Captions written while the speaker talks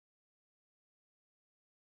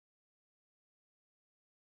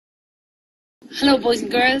Hello boys and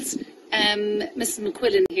girls, Mrs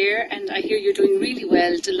McQuillan here, and I hear you're doing really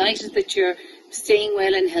well. Delighted that you're staying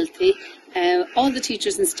well and healthy. All the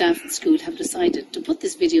teachers and staff at school have decided to put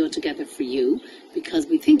this video together for you because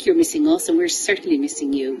we think you're missing us and we're certainly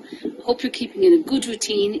missing you. Hope you're keeping in a good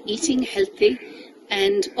routine, eating healthy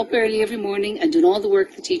and up early every morning and doing all the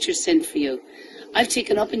work the teachers send for you. I've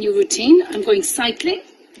taken up a new routine. I'm going cycling.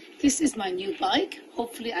 This is my new bike.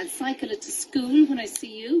 Hopefully I'll cycle it to school when I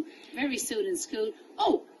see you very soon in school.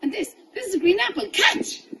 Oh, and this is a green apple.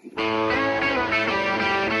 Catch!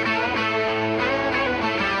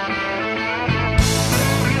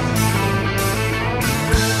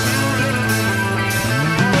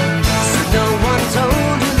 No one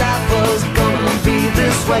told you life was gonna be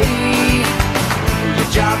this way. Your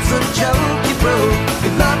job's a joke, you broke,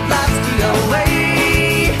 your love life's the way.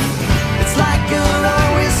 It's like you're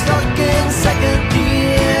always stuck in second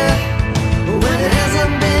gear, when it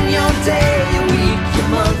hasn't been your day, your week, your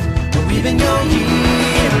month, or even your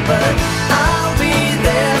year. But I'll be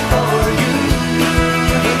there for you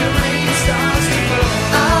when the rain starts to fall.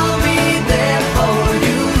 I'll be there for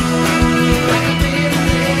you.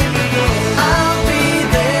 I'll be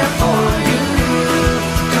there for you,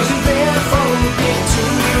 'cause you're there for me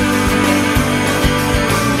too.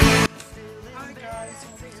 Hi guys,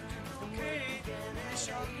 okay,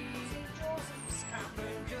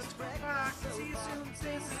 just back, see you soon,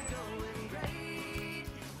 sis.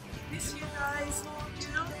 Miss you guys, you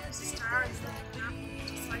know, the stars looking up,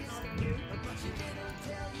 just like all of you.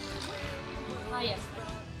 Hiya.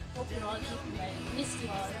 Hope you're all keeping well. Miss you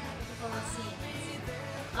all. Looking forward to seeing you.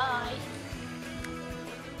 Bye.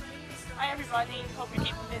 Hi everybody, hope you're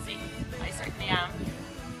keeping busy. I certainly am.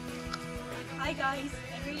 Hi guys,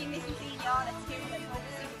 I'm really missing seeing y'all at school and hope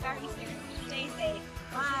to see you very soon. Stay safe.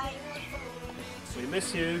 Bye. We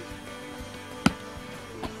miss you.